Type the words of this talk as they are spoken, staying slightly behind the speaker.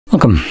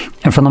Welcome.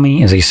 In front of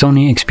me is a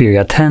Sony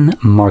Xperia 10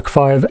 Mark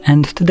V,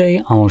 and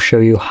today I'll show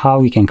you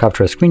how you can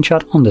capture a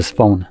screenshot on this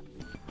phone.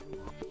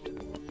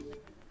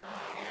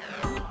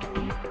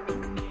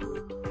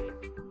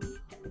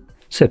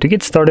 So to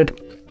get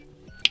started,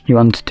 you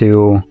want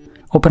to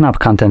open up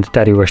content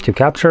that you wish to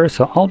capture.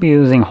 So I'll be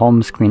using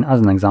home screen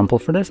as an example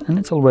for this, and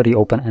it's already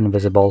open and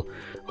visible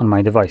on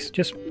my device.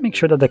 Just make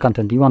sure that the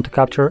content you want to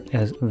capture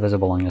is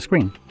visible on your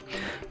screen.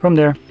 From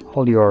there,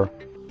 hold your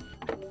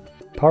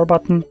power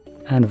button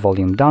and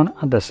volume down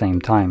at the same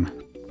time.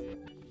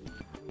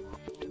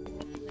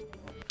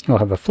 You'll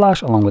have a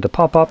flash along with a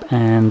pop-up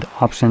and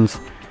options,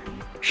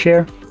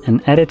 share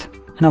and edit,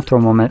 and after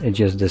a moment it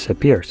just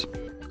disappears.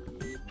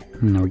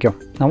 And there we go.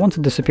 Now once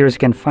it disappears, you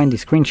can find the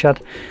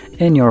screenshot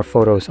in your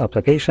Photos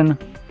application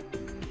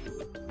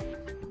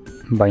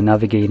by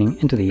navigating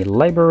into the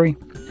library,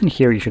 and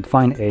here you should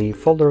find a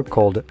folder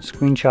called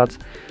Screenshots,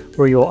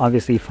 where you'll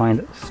obviously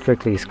find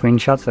strictly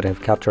screenshots that I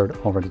have captured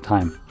over the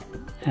time.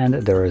 And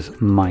there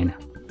is mine.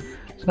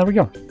 So there we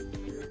go.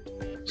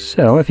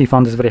 So if you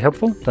found this video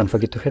helpful, don't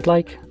forget to hit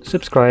like,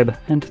 subscribe,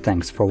 and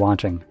thanks for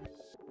watching.